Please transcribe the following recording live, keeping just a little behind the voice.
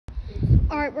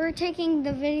Alright, we're taking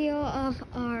the video of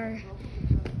our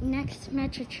next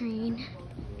metro train.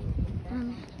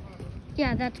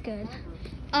 Yeah, that's good.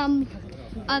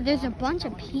 There's a bunch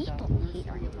of people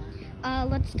here.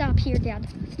 Let's stop here, Dad.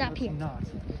 Stop here. Not.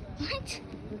 What?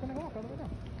 You're gonna walk all the way down.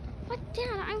 What,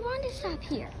 Dad? I want to stop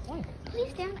here. Why?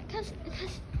 Please, Dad,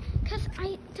 because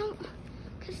I don't,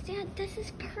 because Dad, this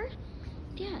is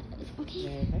Dad, okay?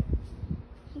 Okay.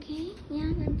 Okay,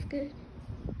 yeah, that's good.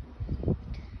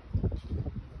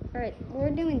 Alright, we're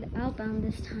doing the outbound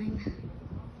this time.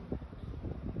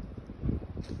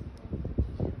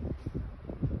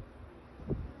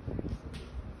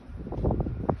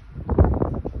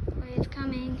 Boy, it's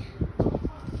coming.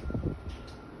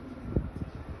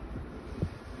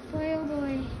 Boy, oh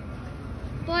boy.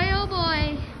 Boy, oh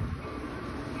boy.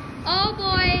 Oh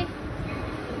boy.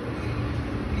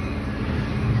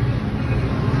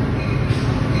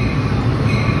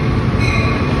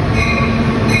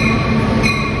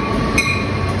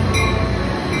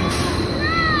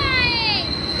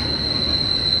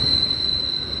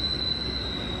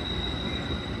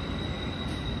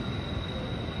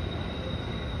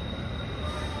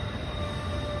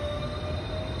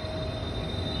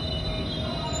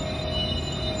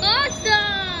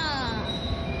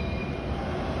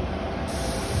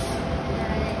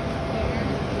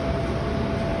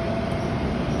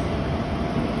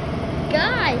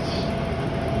 Gosh!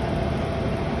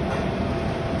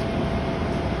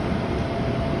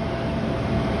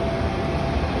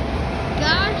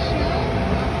 Gosh,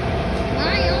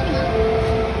 my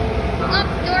oh,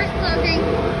 door's closing.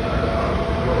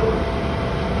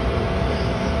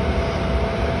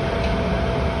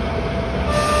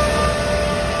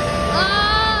 Oh!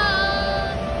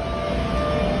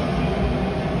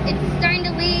 It's starting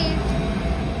to leave.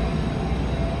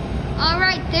 All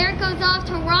right, there it goes off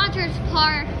to Rogers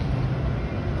Park.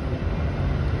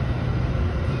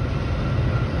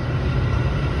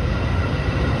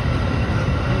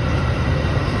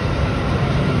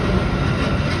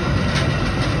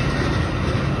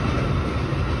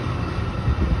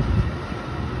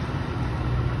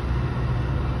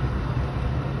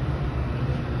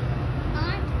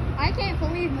 I can't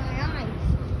believe my eyes.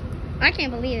 I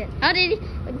can't believe it. How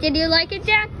did you like it,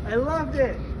 Jack? I loved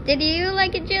it. Did you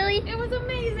like it, Julie? It was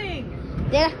amazing.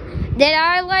 Did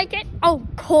I like it? Oh,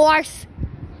 of course.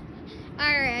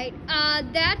 All right.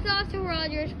 That's off to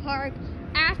Rogers Park.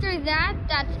 After that,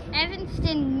 that's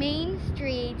Evanston Main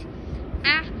Street.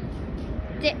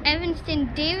 The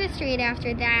Evanston Davis Street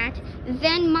after that.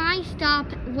 Then my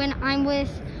stop when I'm with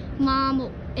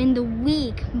Mom in the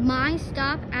week. My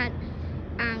stop at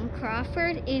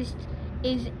Crawford is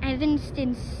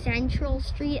Evanston Central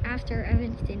Street after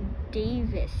Evanston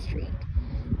Davis Street.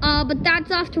 But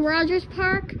that's off to Rogers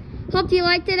Park. Hope you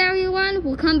liked it, everyone.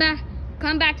 We'll come back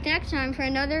next time for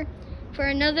another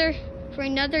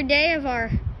day of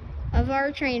our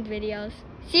train videos.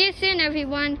 See you soon,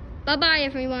 everyone. Bye bye,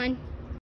 everyone.